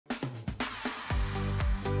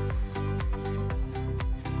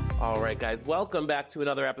All right, guys, welcome back to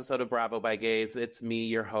another episode of Bravo by Gays. It's me,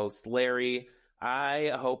 your host, Larry.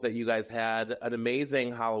 I hope that you guys had an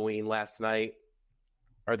amazing Halloween last night,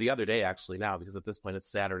 or the other day, actually, now, because at this point it's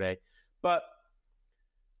Saturday. But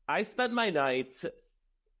I spent my night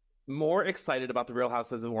more excited about the Real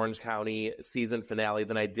Housewives of Orange County season finale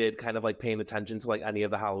than I did kind of like paying attention to like any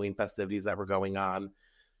of the Halloween festivities that were going on.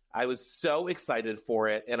 I was so excited for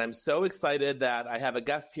it, and I'm so excited that I have a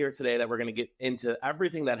guest here today that we're going to get into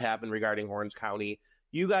everything that happened regarding Orange County.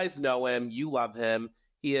 You guys know him. You love him.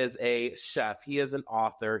 He is a chef. He is an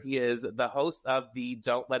author. He is the host of the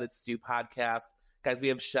Don't Let It Stew podcast. Guys, we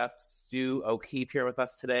have Chef Stu O'Keeffe here with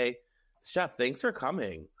us today. Chef, thanks for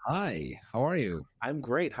coming. Hi, how are you? I'm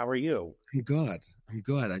great. How are you? I'm good.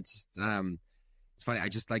 I just, it's funny. I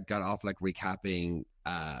just like got off like recapping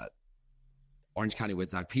Orange County with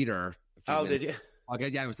Zach Peter. Oh, did you? Okay,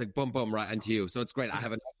 yeah, it was like boom, boom, right into you. So it's great. I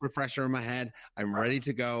have a refresher in my head. I'm ready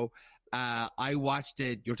to go. I watched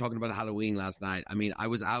it. You were talking about Halloween last night. I mean, I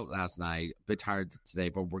was out last night, a bit tired today,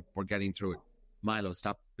 but we're getting through it. Milo,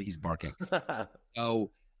 stop. He's barking.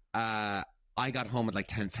 So I got home at like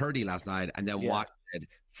 10:30 last night and then watched it,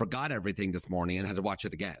 forgot everything this morning and had to watch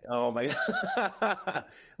it again. Oh my God.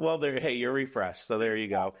 Well, hey, you're refreshed. So there you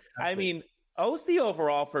go. I mean, OC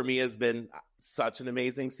overall for me has been such an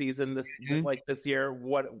amazing season this year.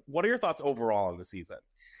 What are your thoughts overall on the season?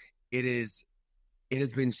 It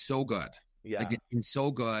has been so good. Yeah. Like, it's been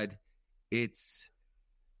so good. It's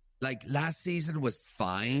like last season was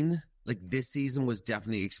fine. Like this season was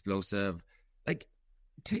definitely explosive. Like,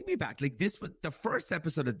 take me back. Like this was the first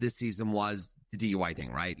episode of this season was the DUI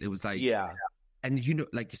thing, right? It was like, yeah. And you know,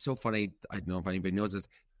 like it's so funny. I don't know if anybody knows this.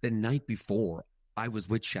 The night before I was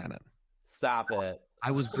with Shannon. Stop it. I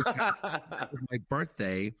was with Shannon. It was my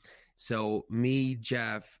birthday. So me,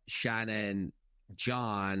 Jeff, Shannon,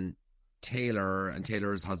 John, Taylor, and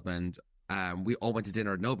Taylor's husband, we all went to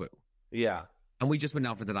dinner at Nobu. Yeah. And we just went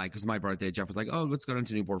down for the night because my birthday. Jeff was like, oh, let's go down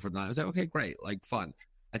to Newport for the night. I was like, okay, great. Like fun.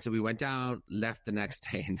 And so we went down, left the next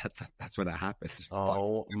day, and that's when it happened.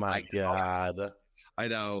 Oh my God. I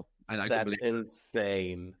know. And I That's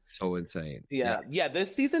insane. So insane. Yeah.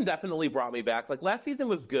 This season definitely brought me back. Like last season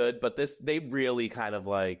was good, but they really kind of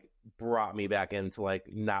like brought me back into like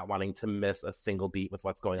not wanting to miss a single beat with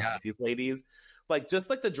what's going on with these ladies. Like just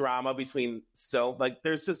like the drama between,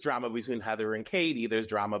 there's just drama between Heather and Katie. There's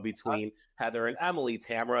drama between Heather and Emily,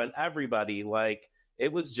 Tamara and everybody. Like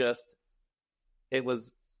it was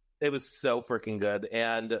so freaking good.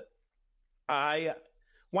 And I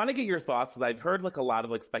want to get your thoughts, because I've heard like a lot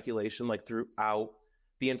of like speculation like throughout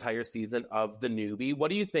the entire season of the newbie. What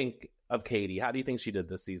do you think of Katie? How do you think she did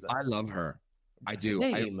this season? I love her. I do.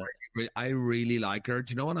 I really like her.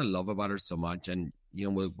 Do you know what I love about her so much? And you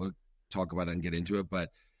know, we'll talk about it and get into it.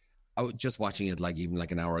 But I was just watching it like even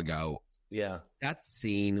like an hour ago. Yeah, that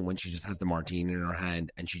scene when she just has the martini in her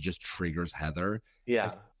hand and she just triggers Heather.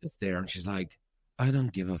 Yeah, just there and she's like, I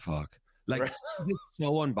don't give a fuck. Like, she's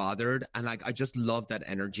so unbothered. And like, I just love that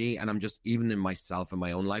energy. And I'm just, even in myself, in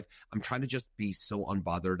my own life, I'm trying to just be so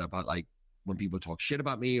unbothered about like when people talk shit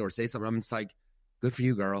about me or say something. I'm just like, good for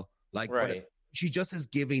you, girl. Like, she just is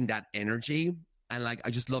giving that energy. And like,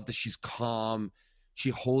 I just love that she's calm.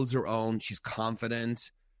 She holds her own. She's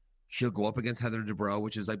confident. She'll go up against Heather Dubrow,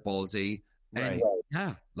 which is like ballsy. And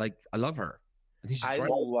yeah, like, I love her.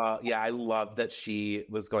 I love that she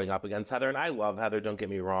was going up against Heather, and I love Heather, don't get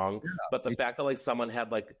me wrong, but the fact that like someone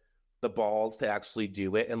had like the balls to actually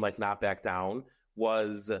do it and like not back down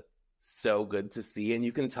was so good to see. And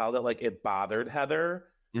you can tell that like it bothered Heather,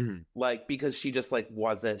 like because she just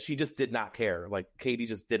did not care. Like Katie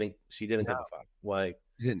just didn't give a fuck. Like,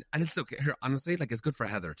 and it's okay. Honestly, like it's good for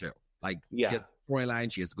Heather too. Like, she has a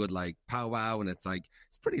storyline, she has good like powwow, and it's like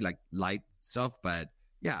it's pretty like light stuff, but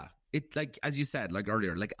yeah. It like, as you said, like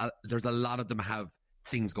earlier, like there's a lot of them have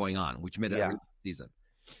things going on, which made it a season.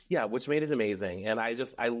 Yeah, which made it amazing. And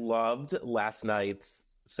I loved last night's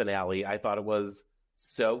finale. I thought it was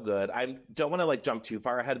so good. I don't want to like jump too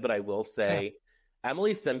far ahead, but I will say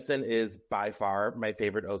Emily Simpson is by far my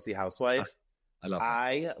favorite OC housewife.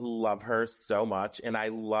 I love her so much. And I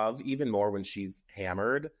love even more when she's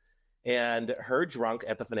hammered. And her drunk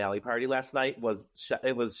at the finale party last night was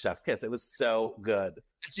chef's kiss. It was so good.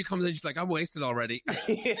 And she comes in, she's like, I'm wasted already.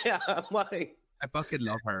 Yeah, I'm like, I fucking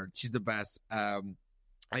love her. She's the best. I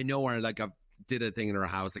know her, like, I did a thing in her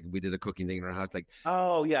house, like we did a cooking thing in her house, like,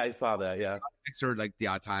 oh yeah, I saw that. Yeah, text her like the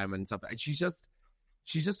odd time and stuff. And she's just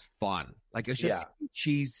fun. Like, it's just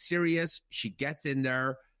she's serious. She gets in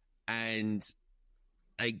there, and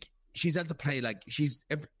like she's able to play like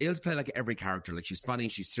every character. Like, she's funny,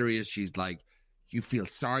 she's serious, she's like you feel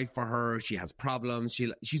sorry for her. She has problems.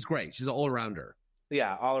 She's great. She's an all-rounder.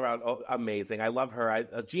 Yeah, all around amazing. I love her.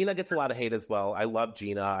 Gina gets a lot of hate as well. I love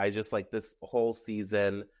Gina. I just like this whole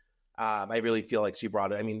season. I really feel like she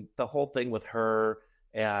brought it. I mean, the whole thing with her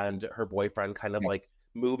and her boyfriend kind of like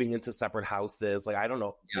moving into separate houses. Like, I don't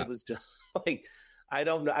know. It was just like, I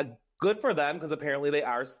don't know. Good for them, because apparently they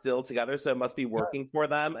are still together. So it must be working for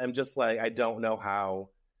them. I'm just like, I don't know how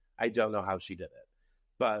she did it.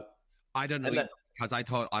 But I don't know, because I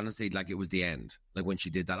thought, honestly, like it was the end. Like when she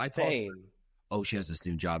did that, I thought, oh, she has this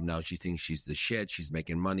new job now. She thinks she's the shit. She's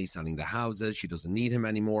making money selling the houses. She doesn't need him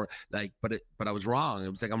anymore. Like, but I was wrong. It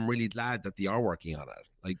was like, I'm really glad that they are working on it.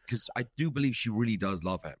 Like, because I do believe she really does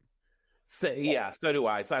love him. So do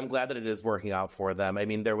I. So I'm glad that it is working out for them. I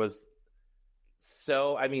mean,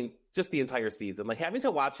 just the entire season, like having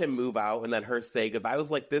to watch him move out and then her say goodbye. I was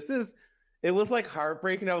like, it was like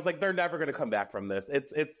heartbreaking. I was like, they're never going to come back from this.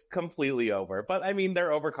 It's completely over. But I mean,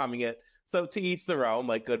 they're overcoming it. So to each their own,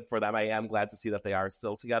 like, good for them. I am glad to see that they are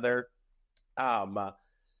still together. But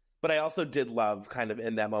I also did love kind of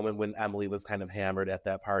in that moment when Emily was kind of hammered at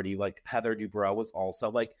that party, like Heather Dubrow was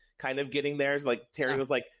also like kind of getting there. Like Terry was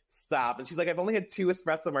like, stop. And she's like, I've only had 2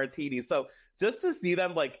 espresso martinis. So just to see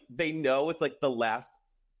them, like, they know it's like the last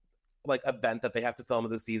like event that they have to film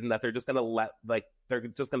of the season, that they're just going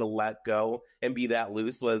to let go and be that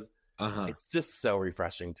loose was, it's just so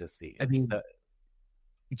refreshing to see. I mean,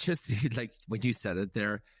 just like when you said it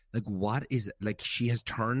there, like what is it? Like she has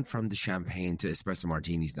turned from the champagne to espresso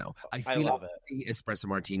martinis now. I feel love like the espresso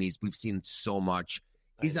martinis, we've seen it so much.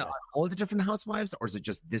 Is it on all the different Housewives, or is it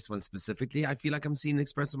just this one specifically? I feel like I'm seeing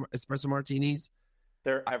espresso martinis.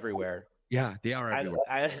 They're everywhere. Yeah, they are everywhere.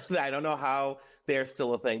 I don't know how they're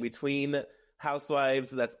still a thing. Between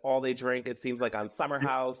Housewives, that's all they drink. It seems like on Summer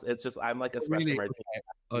House, it's just, I'm like espresso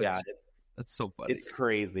martini. That's so funny. It's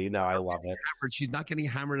crazy. No, I love it. She's not getting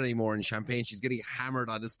hammered anymore in champagne. She's getting hammered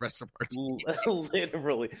on espresso martini.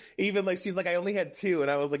 Literally. Even like, she's like, I only had 2. And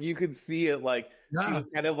I was like, you could see it. Like she was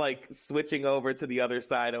kind of like switching over to the other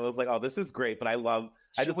side. I was like, oh, this is great. But I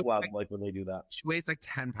just love like when they do that. She weighs like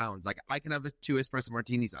 10 pounds. Like I can have 2 espresso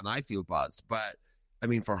martinis and I feel buzzed. But I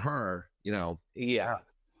mean, for her, you know. Yeah.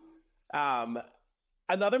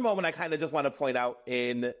 Another moment I kind of just want to point out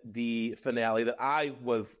in the finale that I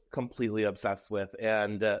was completely obsessed with,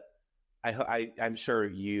 and I'm sure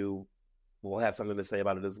you will have something to say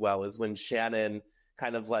about it as well, is when Shannon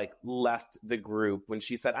kind of like left the group, when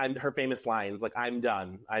she said, her famous lines, like, I'm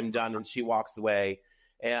done, and she walks away,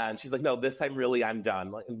 and she's like, no, this time really, I'm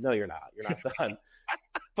done. Like, no, you're not done.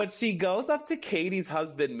 But she goes up to Katie's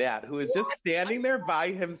husband, Matt, who is just standing there by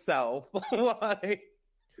himself. Like,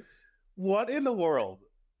 what in the world?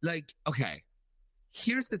 Like, okay,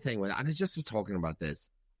 here's the thing. And I just was talking about this.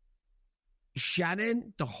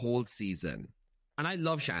 Shannon, the whole season, and I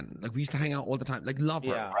love Shannon. Like, we used to hang out all the time. Like, love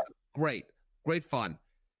her. Yeah. Right? Great fun.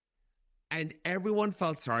 And everyone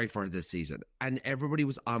felt sorry for her this season. And everybody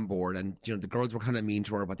was on board. And, you know, the girls were kind of mean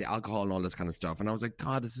to her about the alcohol and all this kind of stuff. And I was like,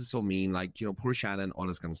 God, this is so mean. Like, you know, poor Shannon, all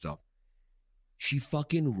this kind of stuff. She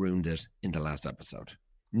fucking ruined it in the last episode.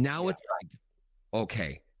 Now it's like,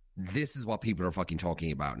 okay, this is what people are fucking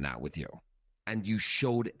talking about now with you. And you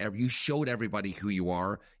showed everybody who you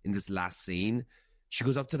are in this last scene. She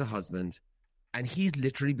goes up to the husband and he's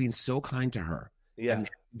literally been so kind to her. Yeah. And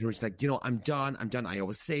she's like, you know, I'm done. I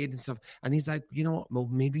always say it and stuff. And he's like, you know, well,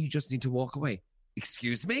 maybe you just need to walk away.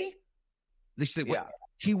 Excuse me? She's like, what?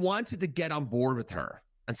 He wanted to get on board with her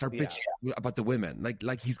and start bitching about the women.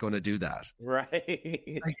 Like he's going to do that.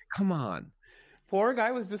 Right. Like, come on. Poor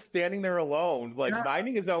guy was just standing there alone, like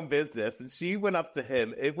minding his own business. And she went up to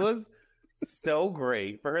him. It was so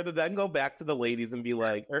great for her to then go back to the ladies and be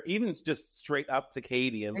like, or even just straight up to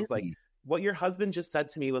Katie and was like, what your husband just said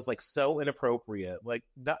to me was like so inappropriate. Like,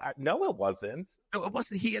 no, it wasn't. No, it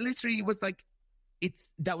wasn't. He literally was like,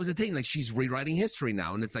 that was the thing. Like, she's rewriting history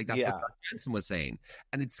now. And it's like, that's what Jensen was saying.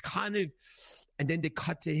 And it's kind of, and then they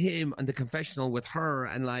cut to him on the confessional with her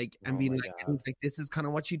and like, and being like, and he's like, this is kind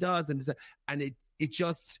of what she does. And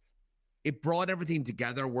it brought everything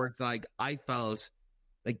together where it's like, I felt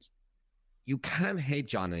like you can't hate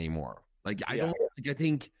John anymore. Like, I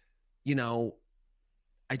think, you know,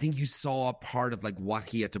 I think you saw a part of like what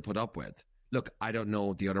he had to put up with. Look, I don't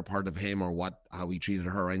know the other part of him or how he treated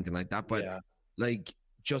her or anything like that. But like,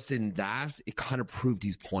 just in that, it kind of proved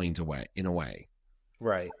his point in a way.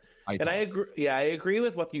 Right. I agree. Yeah, I agree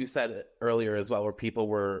with what you said earlier as well, where people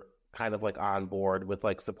were kind of like on board with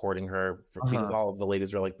like supporting her because all of the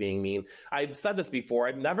ladies were like being mean. I've said this before.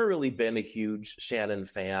 I've never really been a huge Shannon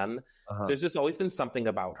fan. There's just always been something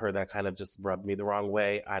about her that kind of just rubbed me the wrong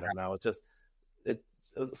way. I don't know.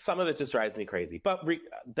 some of it just drives me crazy. But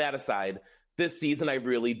that aside, this season I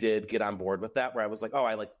really did get on board with that, where I was like, oh,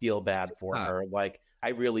 I like feel bad for her. Like I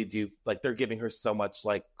really do. Like they're giving her so much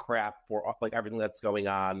like crap for like everything that's going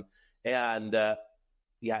on, and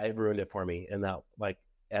yeah, it ruined it for me. And that like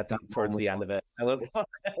towards the end of it, I was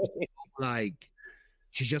like,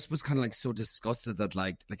 she just was kind of like so disgusted that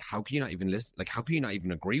like how can you not even listen? Like how can you not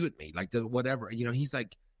even agree with me? Like the whatever, you know, he's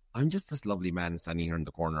like, I'm just this lovely man standing here in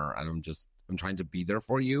the corner, and I'm trying to be there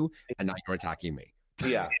for you, and now you're attacking me.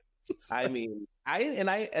 Yeah. I mean,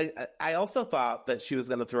 I also thought that she was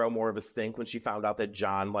going to throw more of a stink when she found out that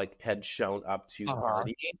John like had shown up to the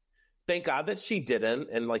party. Thank God that she didn't,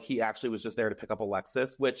 and like he actually was just there to pick up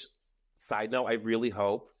Alexis. Which, side note, I really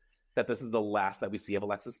hope that this is the last that we see of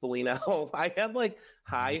Alexis Bellino. I had like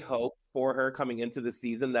high hopes for her coming into the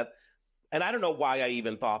season and I don't know why I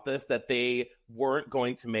even thought this, that they weren't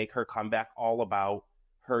going to make her comeback all about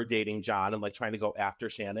her dating John and like trying to go after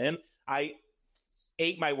Shannon. I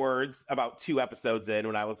ate my words about 2 episodes in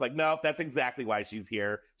when I was like, nope, that's exactly why she's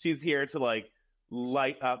here. She's here to like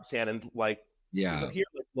light up Shannon's like, she's here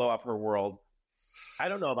to like, blow up her world. I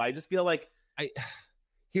don't know, but I just feel like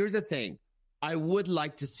here's the thing. I would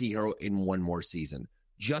like to see her in one more season,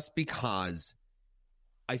 just because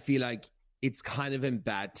I feel like it's kind of in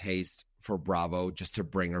bad taste for Bravo just to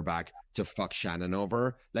bring her back to fuck Shannon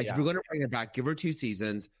over. Like if you're going to bring her back, give her 2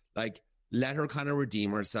 seasons, like let her kind of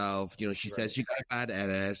redeem herself. You know, she says she got a bad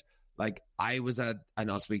edit. Like I was at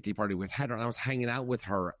an Us Weekly party with Heather and I was hanging out with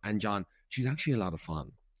her and John. She's actually a lot of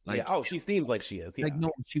fun. Like, she seems like she is. Yeah. Like, no,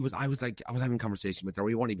 I was having a conversation with her.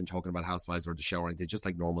 We weren't even talking about Housewives or the show or anything, just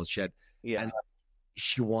like normal shit. Yeah. And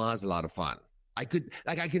she was a lot of fun. I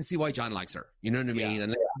can see why John likes her. You know what I mean? Yeah. And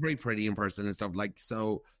like, very pretty in person and stuff. Like,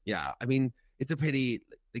 so yeah, I mean, it's a pity,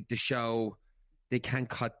 like the show, they can't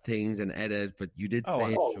cut things and edit, but you did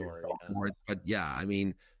say but yeah, I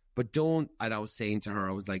mean, but don't, and I was saying to her,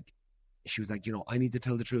 I was like, she was like, you know, I need to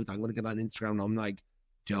tell the truth. I'm going to get on Instagram. And I'm like,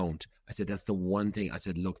 don't. I said, that's the one thing. I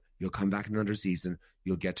said, look, you'll come back another season.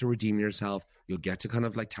 You'll get to redeem yourself. You'll get to kind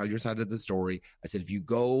of like tell your side of the story. I said, if you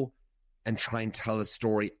go and try and tell a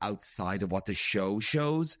story outside of what the show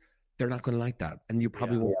shows, they're not going to like that. And you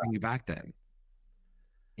probably won't bring you back then.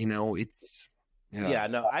 You know, it's... Yeah,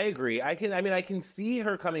 no, I agree. I can see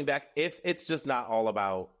her coming back if it's just not all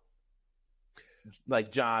about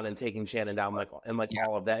like John and taking Shannon down, like and like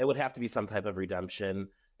all of that. It would have to be some type of redemption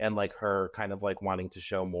and like her kind of like wanting to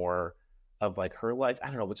show more of like her life. I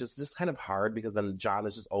don't know, which is just kind of hard because then John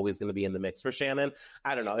is just always going to be in the mix for Shannon.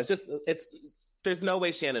 I don't know. It's there's no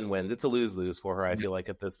way Shannon wins. It's a lose-lose for her, I feel like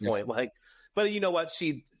at this point. Like, but you know what?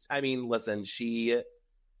 She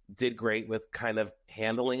did great with kind of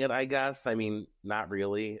handling it, I guess. I mean, not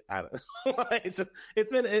really. I don't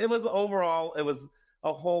it was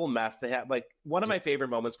a whole mess to have. Like one of my favorite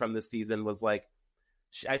moments from this season was like,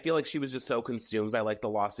 I feel like she was just so consumed by like the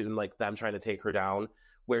lawsuit and like them trying to take her down,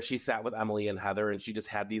 where she sat with Emily and Heather and she just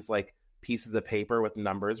had these like pieces of paper with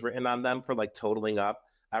numbers written on them for like totaling up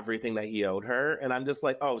everything that he owed her. And I'm just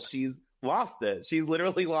like, oh, she's lost it. She's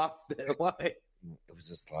literally lost it. Like, it was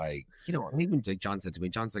just like, you know, and even like John said to me,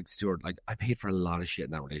 John's like, Stuart, like I paid for a lot of shit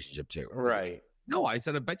in that relationship too. Right. Like, no, I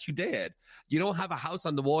said, I bet you did. You don't have a house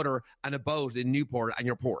on the water and a boat in Newport and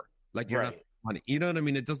you're poor. Like you're not money. You know what I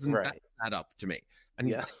mean? It doesn't add up to me. And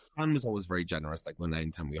John was always very generous. Like when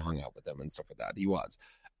anytime we hung out with him and stuff like that, he was.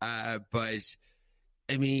 But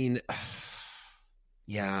I mean,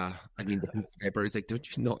 yeah, I mean, the piece of paper is like,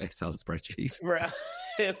 don't you know Excel spreadsheets? Right.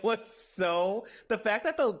 It was so, the fact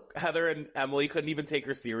that Heather and Emily couldn't even take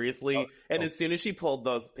her seriously, and as soon as she pulled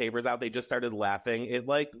those papers out, they just started laughing. It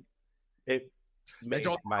made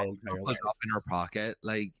my entire life up in her pocket,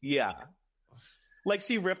 like like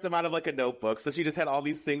she ripped them out of like a notebook. So she just had all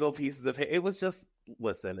these single pieces of paper. It was just,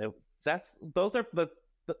 listen, those are the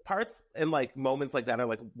parts and like moments like that are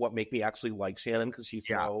like what make me actually like Shannon, because she's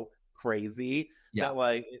so crazy that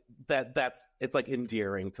like that's it's like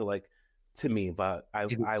endearing to me, but I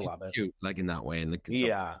love it. Cute, like in that way, and like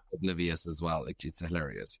so oblivious as well. Like it's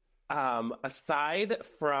hilarious. Aside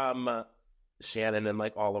from Shannon and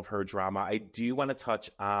like all of her drama, I do want to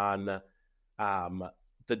touch on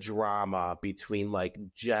the drama between like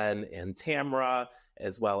Jen and Tamra,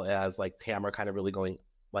 as well as like Tamra kind of really going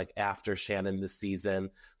like after Shannon this season.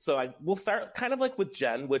 So we'll start kind of like with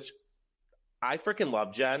Jen, which I freaking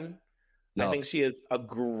love Jen. I think she is a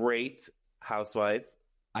great housewife.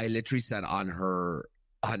 I literally said on her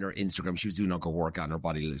Instagram, she was doing like a workout and her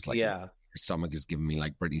body looks like her stomach is giving me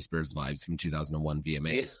like Britney Spears vibes from 2001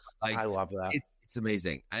 VMAs. Like, I love that. It's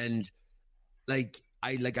amazing. And like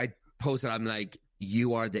I posted, I'm like,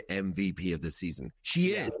 you are the MVP of this season.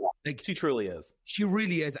 She is. Like, she truly is. She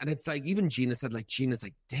really is. And it's like, even Gina's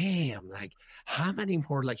like, damn, like, how many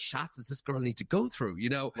more like shots does this girl need to go through, you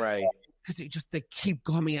know? Right. Because they keep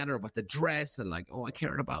coming at her about the dress and like, oh, I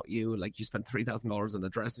cared about you. Like, you spent $3,000 on a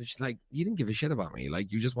dress. And she's like, you didn't give a shit about me.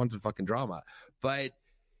 Like, you just wanted fucking drama. But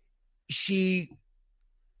she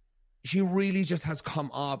really just has come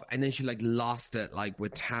up, and then she like lost it, like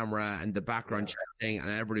with Tamra and the background check thing. And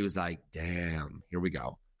everybody was like, damn, here we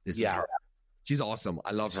go. This is her. She's awesome.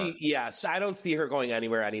 I love her. Yeah, I don't see her going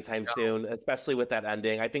anywhere anytime soon, especially with that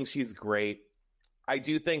ending. I think she's great. I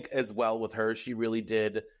do think as well with her, she really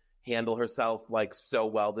did handle herself like so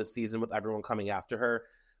well this season with everyone coming after her.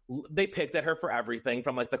 They picked at her for everything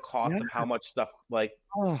from like the cost of how much stuff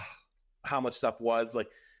was like.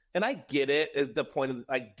 And I get it. The point of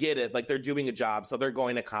I get it. Like, they're doing a job, so they're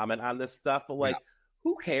going to comment on this stuff. But like,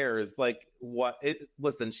 who cares? Like,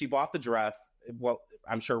 listen, she bought the dress. Well,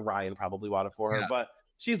 I'm sure Ryan probably bought it for her, but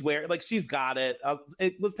she's wearing, like, she's got it.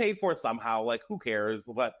 It was paid for somehow. Like, who cares?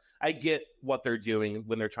 But I get what they're doing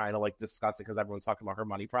when they're trying to like discuss it, because everyone's talking about her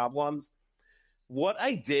money problems. What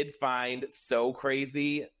I did find so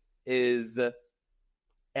crazy is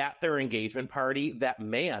at their engagement party, that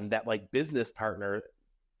man, that like business partner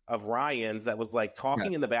of Ryan's, that was like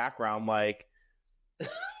talking in the background, like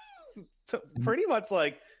pretty much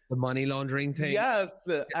like the money laundering thing. Yes,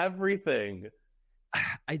 everything.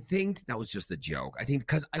 I think that was just a joke. I think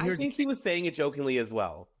because I think he was saying it jokingly as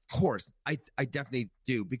well. Of course, I definitely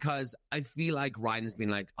do, because I feel like Ryan has been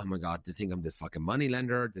like, oh my God, they think I'm this fucking money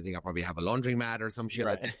lender. They think I probably have a laundromat or some shit.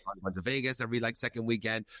 Right. I think I went to Vegas every like second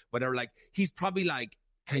weekend. Whatever. Like, he's probably like,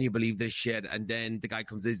 can you believe this shit? And then the guy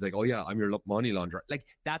comes in, he's like, oh yeah, I'm your money launderer. Like,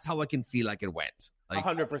 that's how I can feel like it went. Like,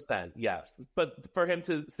 100%, yes. But for him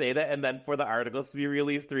to say that, and then for the articles to be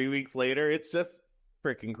released 3 weeks later, it's just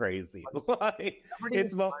freaking crazy. Like,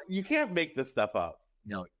 you can't make this stuff up.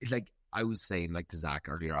 No, like I was saying, like to Zach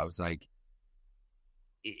earlier, I was like,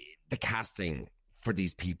 the casting for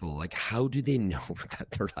these people, like, how do they know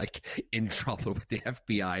that they're like in trouble with the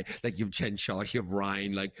FBI? Like, you have Jen Shaw, you have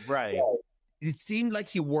Ryan, like, right. It seemed like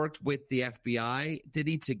he worked with the FBI, did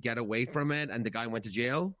he, to get away from it, and the guy went to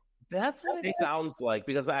jail? That's what it sounds like,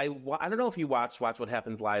 because I don't know if you watched What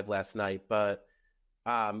Happens Live last night, but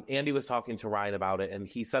Andy was talking to Ryan about it, and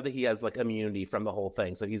he said that he has like immunity from the whole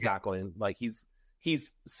thing, so he's not going, like, he's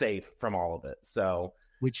safe from all of it. So,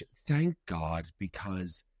 which, thank God,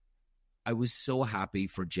 because I was so happy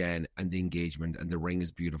for Jen and the engagement, and the ring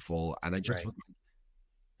is beautiful, and I just was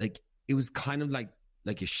like, it was kind of like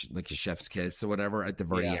a chef's kiss or whatever at the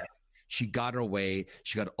very end. She got her way.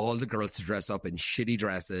 She got all the girls to dress up in shitty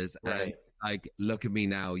dresses. Right. And like, look at me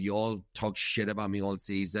now. You all talk shit about me all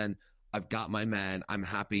season. I've got my man. I'm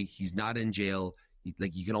happy. He's not in jail.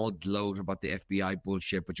 Like, you can all gloat about the FBI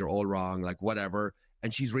bullshit, but you're all wrong. Like, whatever.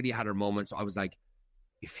 And she's really had her moment. So I was like,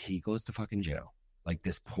 if he goes to fucking jail, like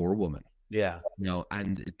this poor woman. Yeah. You know,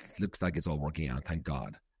 and it looks like it's all working out. Thank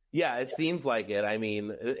God. Yeah, it seems like it. I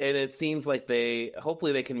mean, and it seems like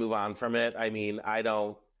hopefully they can move on from it. I mean,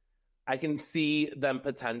 I can see them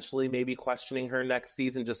potentially maybe questioning her next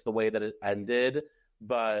season, just the way that it ended.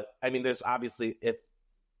 But I mean, there's obviously,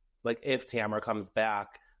 if Tamara comes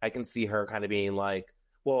back, I can see her kind of being like,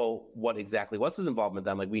 well, what exactly was his involvement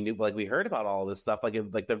then? Like, we heard about all this stuff. Like,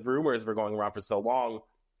 like the rumors were going around for so long.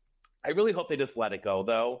 I really hope they just let it go,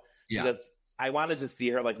 though. Yeah. Because I want to just see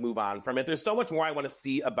her like move on from it. There's so much more I want to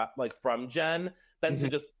see about, like, from Jen than to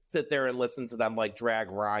just sit there and listen to them like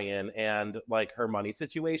drag Ryan and like her money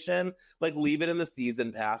situation. Like, leave it in the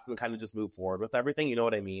season pass and kind of just move forward with everything. You know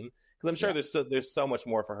what I mean? Because I'm sure there's so much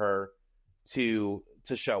more for her to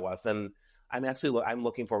show us. And I'm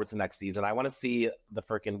looking forward to next season. I want to see the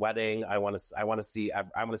freaking wedding. I want to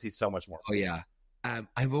see so much more. Oh yeah. I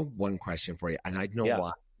have one question for you, and I don't know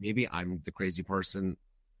why. Maybe I'm the crazy person,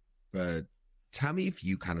 but tell me if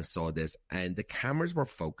you kind of saw this and the cameras were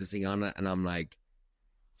focusing on it, and I'm like,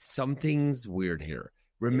 something's weird here.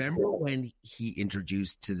 Remember when he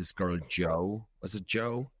introduced to this girl, Joe? Was it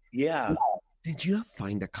Joe? Yeah. Did you not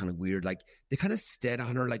find that kind of weird? Like, they kind of stared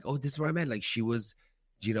on her like, oh, this is where I met. Like, she was,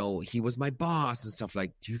 you know, he was my boss and stuff.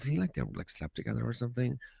 Like, do you think like they like slept together or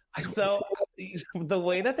something? So the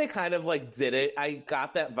way that they kind of like did it, I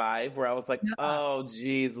got that vibe where I was like, oh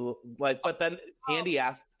geez. Like, but then Andy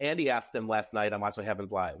asked him last night on Watch What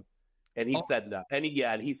Happens Live, and he said no. And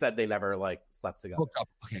he said they never like slept together. Hooked up.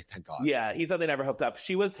 Okay, thank God. Yeah, he said they never hooked up.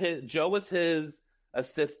 Joe was his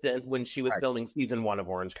assistant when she was filming season 1 of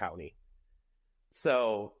Orange County.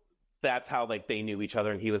 So that's how like they knew each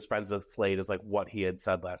other, and he was friends with Slade, is like what he had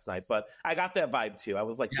said last night. But I got that vibe too. I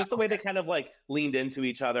was like, just the way they kind of like leaned into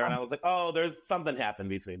each other, and I was like, oh, there's something happened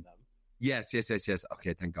between them. Yes.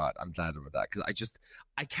 Okay, thank God. I'm glad about that because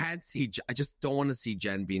I can't see. I just don't want to see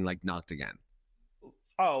Jen being like knocked again.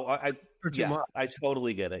 Oh, Too much. I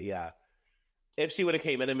totally get it. Yeah. If she would have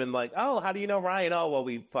came in and been like, "Oh, how do you know Ryan?" "Oh, well,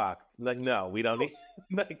 we fucked." Like, no, we don't need.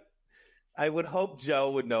 Like, I would hope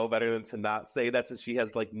Joe would know better than to not say that, since she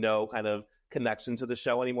has like no kind of connection to the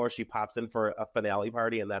show anymore. She pops in for a finale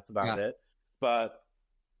party, and that's about it. But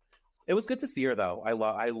it was good to see her, though. I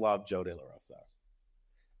love Joe De La Rosa.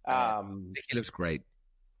 Vicky looks great.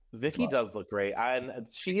 Vicky does look great, and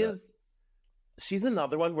she's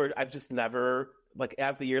another one where I've just never, like,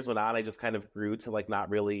 as the years went on, I just kind of grew to like not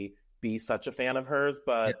really be such a fan of hers.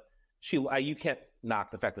 But you can't knock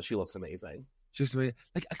the fact that she looks amazing. Just like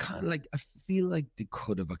I feel like they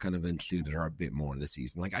could have kind of included her a bit more in the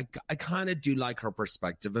season. Like I kind of do like her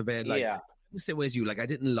perspective a bit. Like, the same way as you. Like, I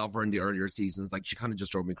didn't love her in the earlier seasons. Like, she kind of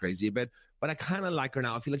just drove me crazy a bit. But I kind of like her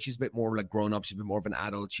now. I feel like she's a bit more like grown up. She's a bit more of an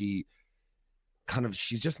adult. She's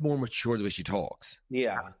just more mature the way she talks.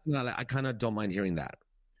 Yeah. I kind of don't mind hearing that.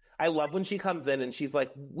 I love when she comes in and she's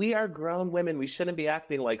like, "We are grown women. We shouldn't be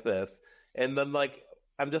acting like this." And then, like,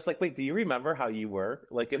 I'm just like, "Wait, do you remember how you were?"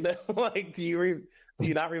 Like, and then, like, do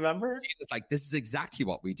you not remember? It's like, this is exactly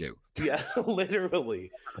what we do. Yeah,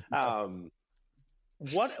 literally.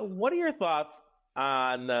 What are your thoughts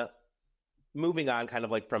on moving on, kind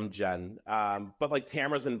of like from Jen, but like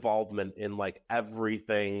Tamra's involvement in like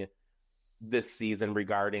everything this season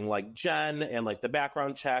regarding like Jen and like the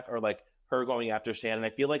background check, or like her going after Shannon? I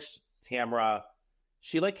feel like Tamra,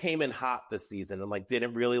 she like came in hot this season and like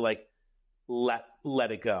didn't really like let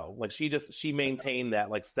it go. Like, she maintained that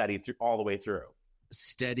like steady through all the way through.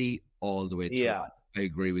 Steady all the way through. Yeah, I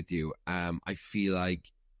agree with you. I feel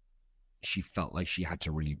like she felt like she had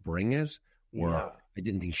to really bring it, or I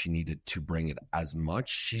didn't think she needed to bring it as much.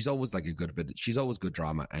 She's always like she's always good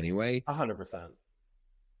drama anyway. 100%.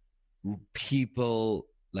 People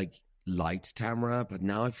liked Tamra, but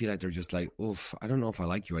now I feel like they're just like, oof, I don't know if I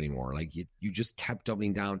like you anymore. Like, you just kept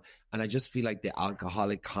doubling down, and I just feel like the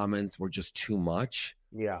alcoholic comments were just too much.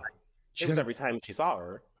 Yeah, it was every time she saw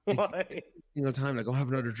her. Single time, like, go have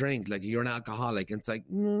another drink. Like, you're an alcoholic, and it's like,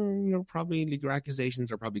 you're probably, like, your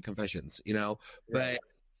accusations are probably confessions, you know. Yeah. But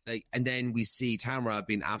like, and then we see Tamra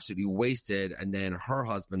being absolutely wasted, and then her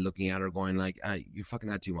husband looking at her, going like, "You fucking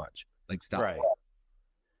had too much. Like, stop." Right.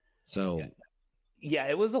 So. Yeah,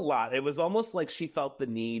 it was a lot. It was almost like she felt the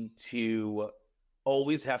need to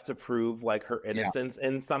always have to prove like her innocence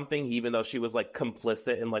in something, even though she was like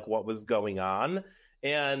complicit in like what was going on.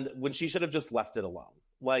 And when she should have just left it alone.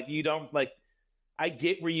 Like, you don't, like, I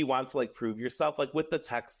get where you want to like prove yourself, like with the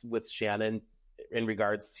text with Shannon in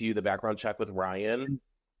regards to the background check with Ryan.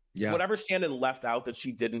 Yeah. Whatever Shannon left out that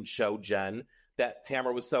she didn't show Jen, that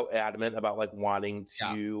Tamra was so adamant about like wanting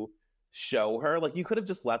to show her, like, you could have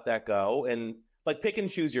just let that go and like pick and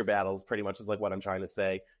choose your battles, pretty much is like what I'm trying to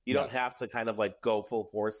say. You don't have to kind of like go full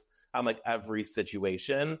force on like every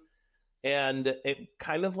situation. And it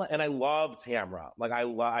kind of, and I love Tamra. Like,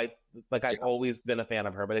 I've always been a fan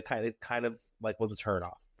of her, but it kind of like was a turn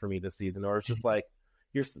off for me this season, or it's just like,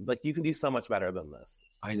 you're like, you can do so much better than this.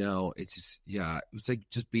 I know. It's just, it was like,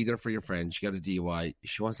 just be there for your friend. She got a DUI. If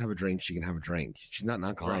she wants to have a drink, she can have a drink. She's not an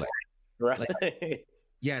alcoholic. Right. Like,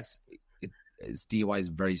 yes, it's DUI is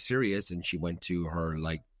very serious, and she went to her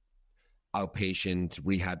like outpatient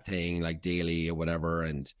rehab thing like daily or whatever,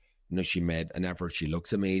 and you know, she made an effort. She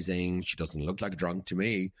looks amazing. She doesn't look like drunk to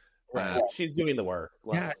me. Right. She's doing the work.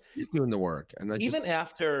 Like, she's doing the work. And even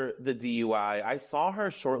after the DUI, I saw her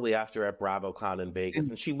shortly after at BravoCon in Vegas,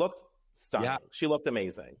 and she looked stunning. Yeah. She looked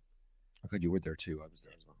amazing. Okay, you were there too. I was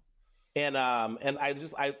there as well. And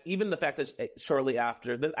I even the fact that shortly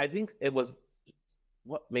after, I think it was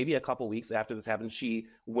maybe a couple weeks after this happened, she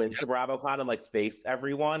went to BravoCon and like faced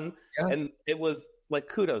everyone, and it was like,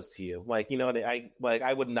 kudos to you. Like, you know,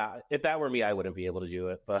 I would not, if that were me, I wouldn't be able to do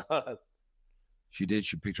it, but she did.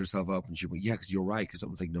 She picked herself up and she went, because you're right, because it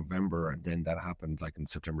was like November, and then that happened like in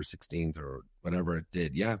September 16th or whatever it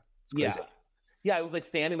did. Yeah. Yeah, I was like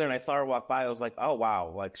standing there and I saw her walk by. I was like, oh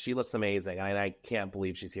wow, like she looks amazing, and I can't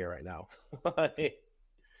believe she's here right now.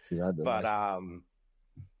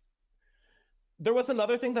 There was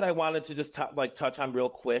another thing that I wanted to just touch on real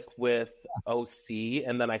quick with OC,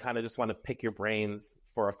 and then I kind of just want to pick your brains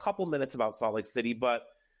for a couple minutes about Salt Lake City. But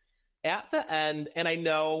at the end, and I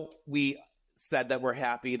know we said that we're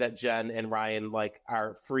happy that Jen and Ryan like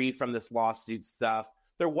are free from this lawsuit stuff.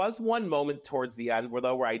 There was one moment towards the end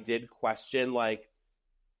where I did question, like,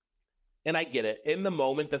 and I get it. In the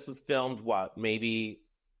moment, this was filmed, maybe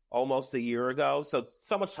almost a year ago. So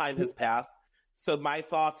much time has passed. So my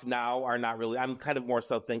thoughts now are not really, I'm kind of more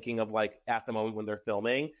so thinking of like at the moment when they're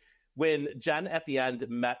filming, when Jen at the end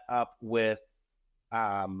met up with,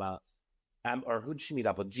 or who did she meet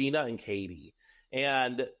up with? Gina and Katie.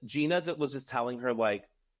 And Gina was just telling her, like,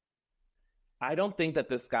 I don't think that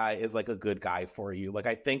this guy is like a good guy for you. Like,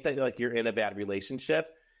 I think that like you're in a bad relationship.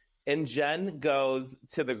 And Jen goes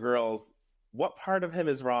to the girls, what part of him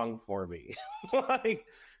is wrong for me? Like,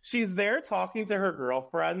 she's there talking to her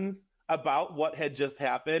girlfriends about what had just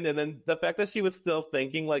happened. And then the fact that she was still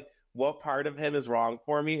thinking, like, what part of him is wrong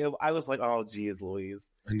for me? I was like, oh, geez, Louise.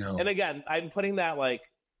 I know. And again, I'm putting that, like,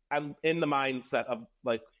 I'm in the mindset of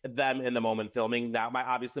like them in the moment filming. Now,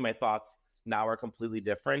 obviously my thoughts now are completely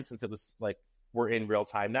different since it was like, we're in real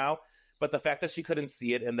time now. But the fact that she couldn't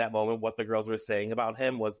see it in that moment, what the girls were saying about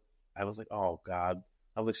him I was like, oh God.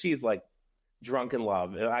 I was like, she's like drunk in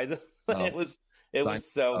love. It was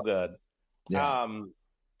so good. Yeah.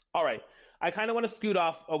 All right. I kind of want to scoot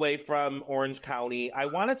off away from Orange County. I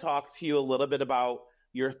want to talk to you a little bit about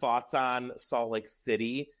your thoughts on Salt Lake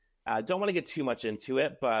City. Don't want to get too much into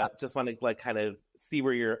it, but just want to like kind of see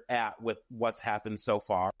where you're at with what's happened so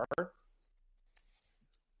far.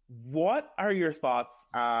 What are your thoughts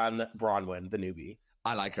on Bronwyn, the newbie?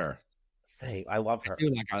 I like her. Same. I love her.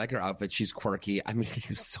 I like her outfit. She's quirky. I mean,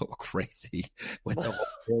 it's so crazy with the whole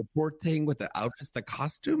airport thing, with the outfits, the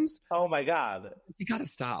costumes. Oh my God. You got to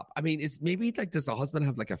stop. I mean, is maybe like, does the husband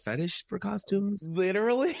have like a fetish for costumes?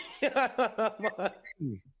 Literally.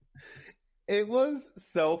 It was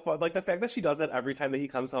so fun. Like the fact that she does it every time that he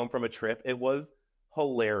comes home from a trip, it was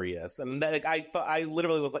hilarious. And then, like, I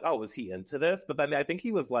literally was like, oh, was he into this? But then I think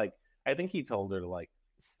he was like, I think he told her to like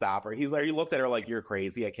stop her. He's like, he looked at her like, you're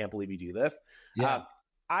crazy. I can't believe you do this. Yeah.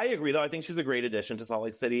 I agree though. I think she's a great addition to Salt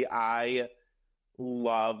Lake City. I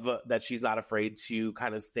love that she's not afraid to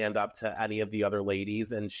kind of stand up to any of the other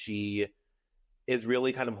ladies. And she is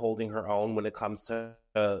really kind of holding her own when it comes to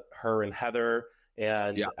her and Heather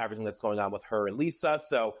and everything that's going on with her and Lisa.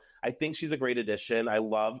 So I think she's a great addition.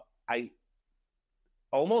 I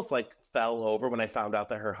almost like fell over when I found out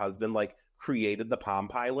that her husband like created the Palm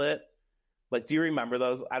Pilot. Like, do you remember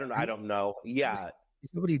those? I don't know. Yeah.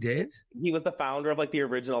 Is that what he did? He was the founder of like the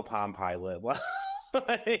original Palm Pilot.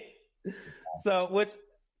 So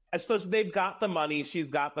they've got the money.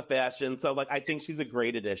 She's got the fashion. So like, I think she's a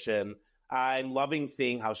great addition. I'm loving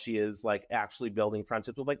seeing how she is like actually building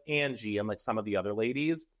friendships with like Angie and like some of the other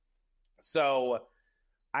ladies. So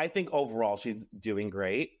I think overall she's doing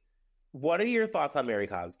great. What are your thoughts on Mary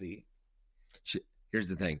Cosby? Here's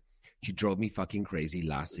the thing. She drove me fucking crazy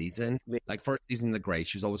last season. Like first season, the great.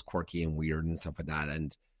 She was always quirky and weird and stuff like that.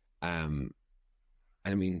 And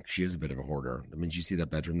I mean, she is a bit of a hoarder. I mean, did you see that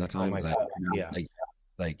bedroom that time? Oh my God. Yeah.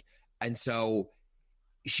 And so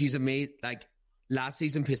she's amazing. Like last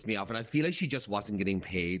season pissed me off, and I feel like she just wasn't getting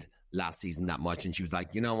paid last season that much. And she was like,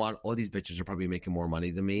 you know what? All these bitches are probably making more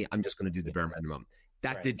money than me. I'm just going to do the bare minimum.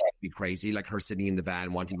 That did be crazy. Like her sitting in the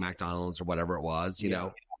van wanting McDonald's or whatever it was, you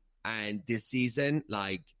know? And this season,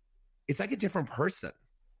 like, it's like a different person.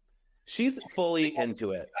 She's fully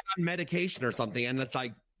into it. On medication or something. And it's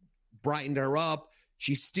like brightened her up.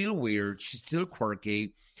 She's still weird. She's still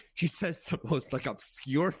quirky. She says the most like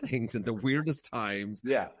obscure things at the weirdest times.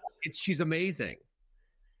 Yeah. She's amazing.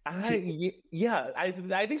 I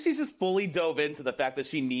think she's just fully dove into the fact that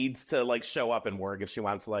she needs to like show up and work if she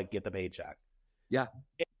wants to like get the paycheck. Yeah.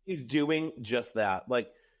 And she's doing just that.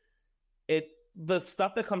 Like the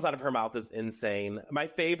stuff that comes out of her mouth is insane. My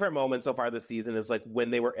favorite moment so far this season is like when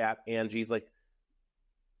they were at Angie's like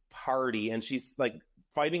party and she's like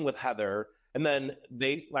fighting with Heather, and then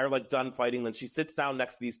they are like done fighting. Then she sits down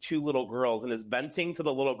next to these two little girls and is venting to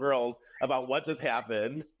the little girls about what just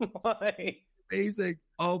happened. Amazing.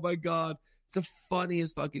 Oh my God. It's the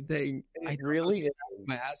funniest fucking thing. I really is.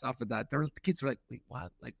 My ass off of that. The kids are like, wait,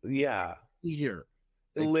 what? Like, yeah. Here.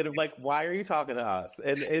 Literally, like, why are you talking to us?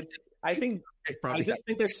 And I just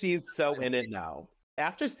think that she's so in it now.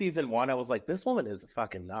 After season 1, I was like, this woman is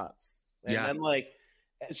fucking nuts. And then like,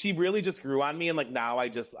 she really just grew on me. And like, now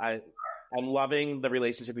I'm loving the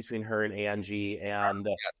relationship between her and Angie. And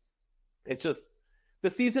it's just, the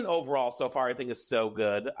season overall so far, I think is so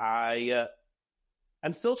good.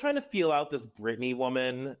 I'm still trying to feel out this Brittany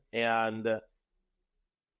woman and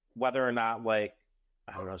whether or not like,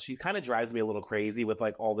 I don't know, she kind of drives me a little crazy with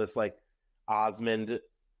like all this like Osmond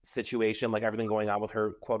situation, like everything going on with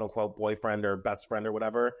her quote unquote boyfriend or best friend or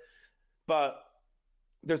whatever. But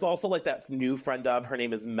there's also like that new friend of her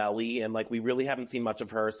name is Melly, and like we really haven't seen much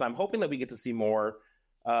of her. So I'm hoping that we get to see more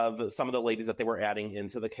of some of the ladies that they were adding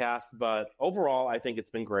into the cast. But overall, I think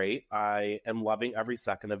it's been great. I am loving every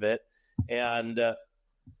second of it. And I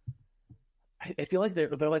feel like they're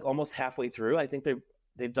like almost halfway through. I think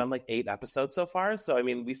they've done like 8 episodes so far. So, I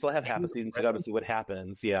mean, we still have half a season to go to see what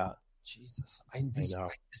happens. Yeah. Jesus. I know.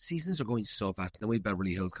 Like, the seasons are going so fast. Then we have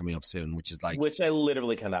Beverly Hills coming up soon, which I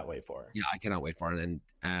literally cannot wait for. Yeah, I cannot wait for it.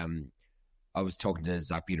 And I was talking to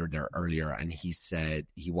Zach Peter there earlier, and he said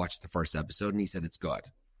he watched the first episode and he said it's good.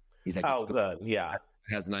 He's like, oh, good. Yeah.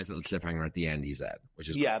 It has a nice little cliffhanger at the end, he said, which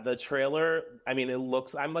is great. The trailer, I mean,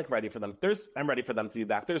 I'm like ready for them. I'm ready for them to be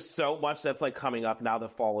back. There's so much that's like coming up now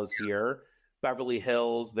that fall is here. Beverly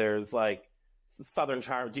Hills, there's like Southern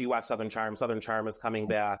Charm. Do you watch Southern Charm? Southern Charm is coming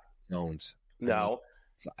back. Don't. No.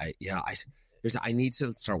 I need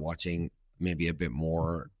to start watching maybe a bit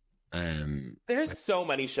more. There's so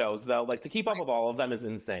many shows though, like to keep up with all of them is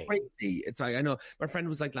insane. Crazy. It's like, I know my friend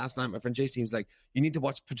was like last night, my friend JC was like, you need to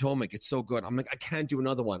watch Potomac, it's so good. I'm like, I can't do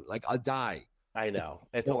another one, like I'll die. I know,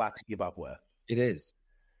 it's a lot to keep up with. It is.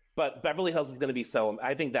 But Beverly Hills is going to be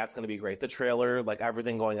I think that's going to be great. The trailer, like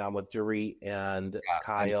everything going on with Dorit and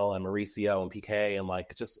Kyle and Mauricio and PK and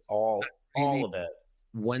like just all of it.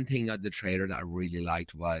 One thing of the trailer that I really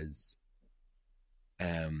liked was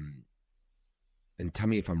and tell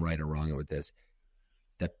me if I'm right or wrong with this,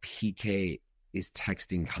 that PK is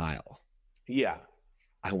texting Kyle. Yeah.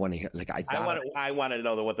 I want to hear, like, I want to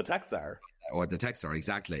know what the texts are. What the texts are,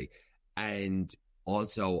 exactly. And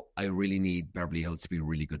also, I really need Beverly Hills to be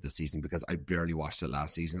really good this season because I barely watched it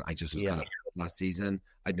last season. I just was kind of last season.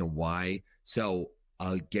 I don't know why. So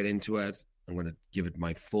I'll get into it. I'm going to give it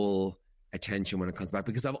my full attention when it comes back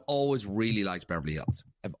because I've always really liked Beverly Hills.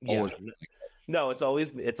 No, it's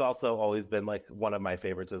also always been like one of my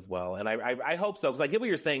favorites as well. And I hope so. Cause I get what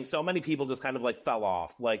you're saying. So many people just kind of like fell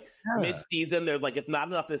off like mid-season. They're like, if not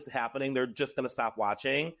enough is happening, they're just going to stop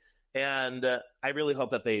watching. And I really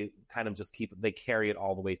hope that they kind of just they carry it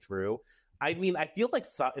all the way through. I mean, I feel like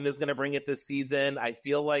Sutton is going to bring it this season. I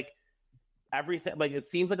feel like everything, like it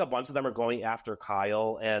seems like a bunch of them are going after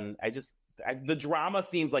Kyle. And the drama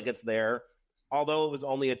seems like it's there. Although it was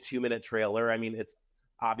only a 2-minute trailer. I mean, it's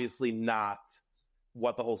obviously not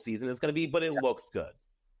what the whole season is going to be, but it looks good.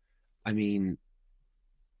 I mean,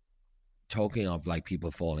 talking of like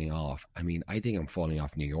people falling off, I mean, I think I'm falling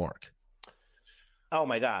off New York. Oh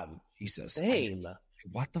my God. Jesus. Same.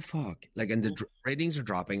 What the fuck? Like, and the ratings are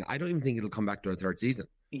dropping. I don't even think it'll come back to a third season.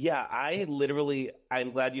 Yeah,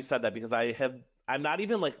 I'm glad you said that because I'm not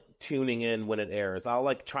even like tuning in when it airs. I'll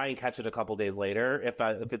like try and catch it a couple days later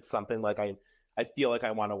if it's something like I feel like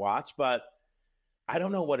I want to watch, but I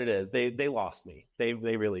don't know what it is. They lost me. They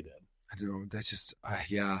really did. I don't know. That's just I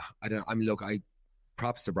don't. I mean, look, I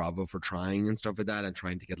props to Bravo for trying and stuff like that and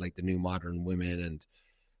trying to get like the new modern women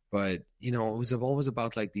but you know, it was always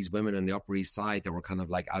about like these women on the Upper East Side that were kind of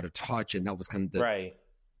like out of touch, and that was kind of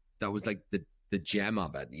that was like the gem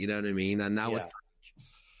of it. You know what I mean? And now it's like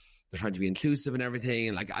they're trying to be inclusive and everything,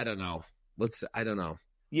 and like I don't know. I don't know.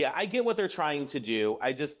 Yeah, I get what they're trying to do.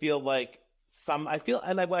 I just feel like I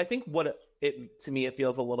think what it to me it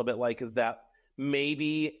feels a little bit like is that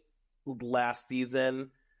maybe last season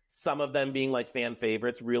some of them being like fan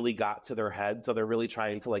favorites really got to their head, so they're really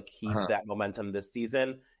trying to like keep that momentum this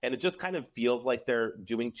season, and it just kind of feels like they're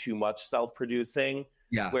doing too much self-producing,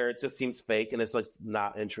 where it just seems fake and it's like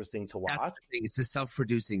not interesting to watch. That's the thing. It's a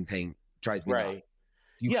self-producing thing, drives me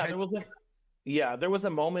nuts. There was a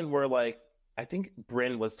moment where like I think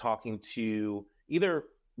Brynn was talking to either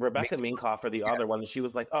Rebecca Minkoff or the other one, and she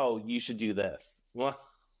was like, "Oh, you should do this,"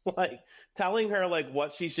 like telling her like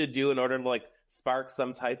what she should do in order to like spark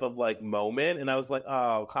some type of like moment. And I was like,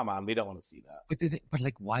 "Oh, come on, we don't want to see that." But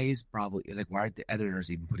like, why is Bravo like? Why are the editors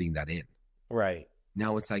even putting that in? Right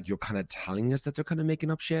now, it's like you're kind of telling us that they're kind of making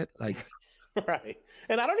up shit, like. Right.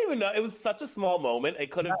 And I don't even know. It was such a small moment.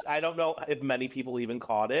 It could have, I don't know if many people even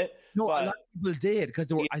caught it. No, but a lot of people did because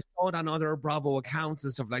I saw it on other Bravo accounts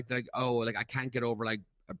and stuff like that. Like, oh, like I can't get over like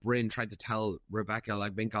a Brynn trying to tell Rebecca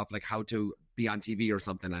like Minkoff like how to be on TV or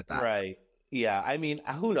something like that. Right. Yeah. I mean,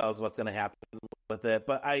 who knows what's going to happen with it?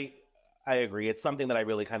 But I agree. It's something that I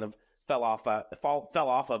really kind of fell off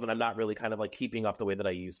of, and I'm not really kind of like keeping up the way that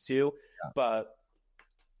I used to. Yeah. But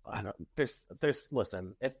I don't.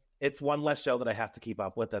 Listen, if it's one less show that I have to keep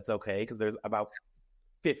up with, that's okay, because there's about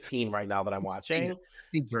 15 right now that I'm watching.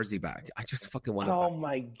 See Jersey back. I just fucking want to. Oh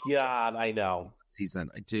my God, I know. Season,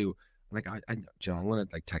 I do. Like John, I want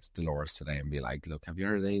to like text Dolores today and be like, "Look, have you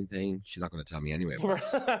heard anything?" She's not going to tell me anyway.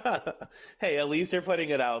 Hey, at least you're putting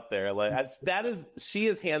it out there. Like she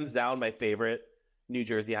is hands down my favorite New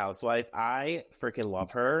Jersey housewife. I freaking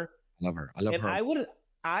love her. I love her.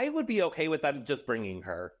 I would be okay with them just bringing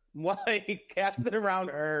her. Like, cast it around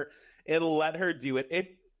her and let her do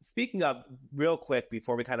it. Speaking of, real quick,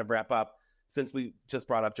 before we kind of wrap up, since we just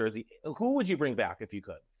brought up Jersey, who would you bring back if you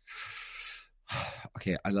could?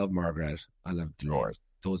 okay, I love Margaret. I love Dolores.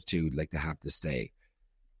 Those two, like, they have to stay.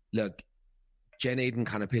 Look, Jen Aiden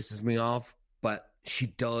kind of pisses me off, but she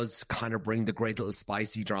does kind of bring the great little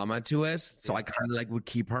spicy drama to it. So I kind of like would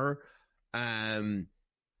keep her.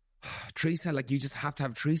 Teresa, like, you just have to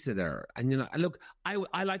have Teresa there. And, you know, look,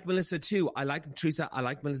 I like Melissa too. I like Teresa. I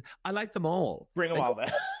like Melissa. I like them all. Bring them like, all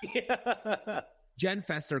back. Jen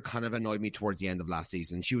Fester kind of annoyed me towards the end of last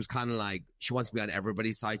season. She was kind of like, she wants to be on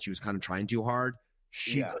everybody's side. She was kind of trying too hard.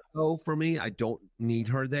 She could go for me. I don't need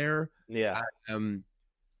her there. Yeah.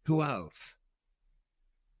 Who else?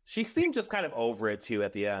 She seemed just kind of over it too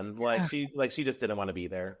at the end. Like she just didn't want to be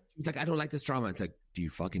there. She's like, I don't like this drama. It's like, do you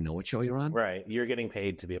fucking know what show you're on? Right. You're getting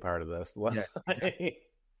paid to be a part of this. Yeah, exactly.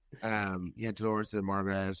 Dolores and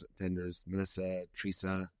Margaret. Then there's Melissa,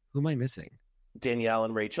 Teresa. Who am I missing? Danielle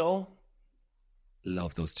and Rachel.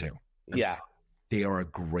 Love those two. Yeah. They are a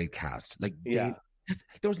great cast. Like, there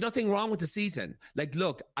was nothing wrong with the season. Like,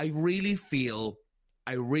 look, I really feel,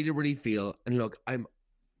 and look,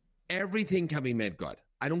 everything can be made good.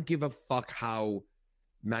 I don't give a fuck how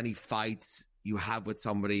many fights you have with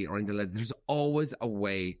somebody or anything like that. There's always a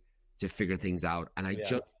way to figure things out. And I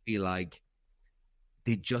just feel like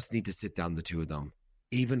they just need to sit down, the two of them,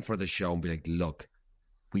 even for the show, and be like, look,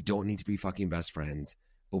 we don't need to be fucking best friends,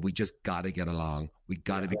 but we just got to get along. We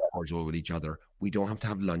got to be cordial with each other. We don't have to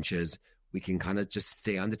have lunches. We can kind of just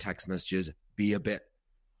stay on the text messages, figure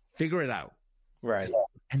it out. Right. At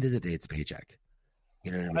the end of the day, it's a paycheck.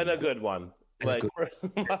 You know what I mean? And a good one. Like,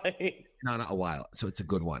 not a while. So it's a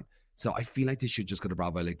good one. So I feel like they should just go to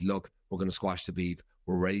Bravo. Like, look, we're going to squash the beef.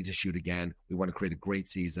 We're ready to shoot again. We want to create a great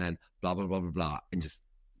season, blah, blah, blah, blah, blah. And just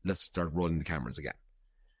let's start rolling the cameras again.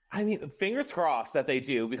 I mean, fingers crossed that they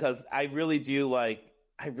do, because I really do like,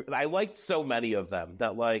 I liked so many of them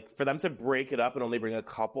that, like, for them to break it up and only bring a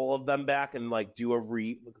couple of them back and like do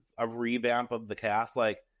a revamp of the cast,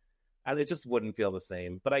 like, and it just wouldn't feel the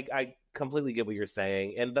same. But I completely get what you're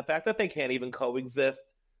saying. And the fact that they can't even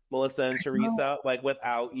coexist, Melissa and Teresa, like,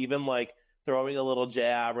 without even like throwing a little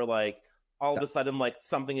jab, or like all of a sudden like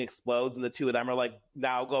something explodes and the two of them are like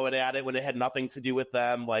now going at it when it had nothing to do with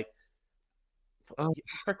them. Like, I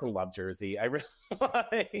freaking love Jersey. I really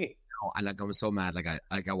like. And like, I was so mad. Like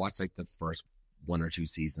I watched like the first 1 or 2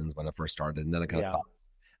 seasons when I first started, and then I kind of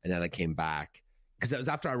and then I came back because it was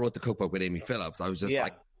after I wrote the cookbook with Amy Phillips. I was just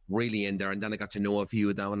like really in there, and then I got to know a few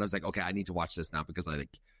of them, and I was like, okay, I need to watch this now because I like,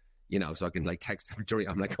 you know, so I can like text them during.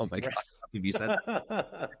 I'm like, oh my god, have you said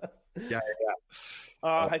that?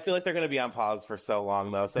 I feel like they're going to be on pause for so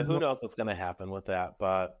long though, so who knows what's going to happen with that.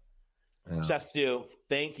 But Chef Stu,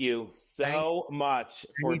 thank you so much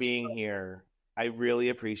for being here. I really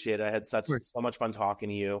appreciate it. I had so much fun talking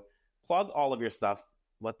to you. Plug all of your stuff.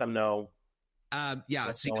 Let them know. So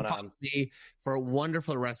you can follow me for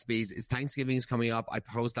wonderful recipes. Thanksgiving is coming up. I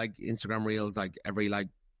post like Instagram reels like every like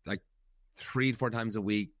 3 to 4 times a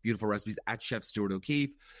week. Beautiful recipes at Chef Stuart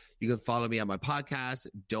O'Keeffe. You can follow me on my podcast,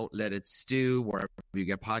 Don't Let It Stew, wherever you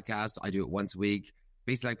get podcasts. I do it once a week.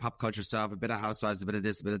 Basically like pop culture stuff, a bit of Housewives, a bit of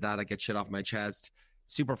this, a bit of that. I get shit off my chest.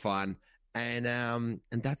 Super fun. And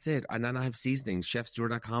that's it. And then I have seasonings,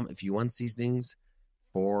 chefstuart.com. If you want seasonings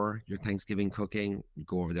for your Thanksgiving cooking,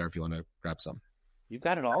 go over there if you want to grab some. You've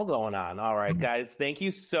got it all going on. All right, guys. Thank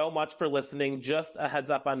you so much for listening. Just a heads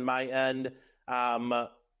up on my end.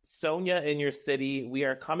 Sonia in your city, we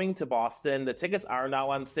are coming to Boston. The tickets are now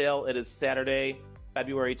on sale. It is Saturday,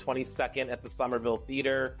 February 22nd at the Somerville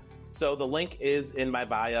Theater. So the link is in my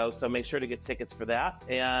bio. So make sure to get tickets for that.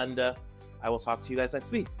 And I will talk to you guys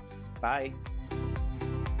next week. Bye.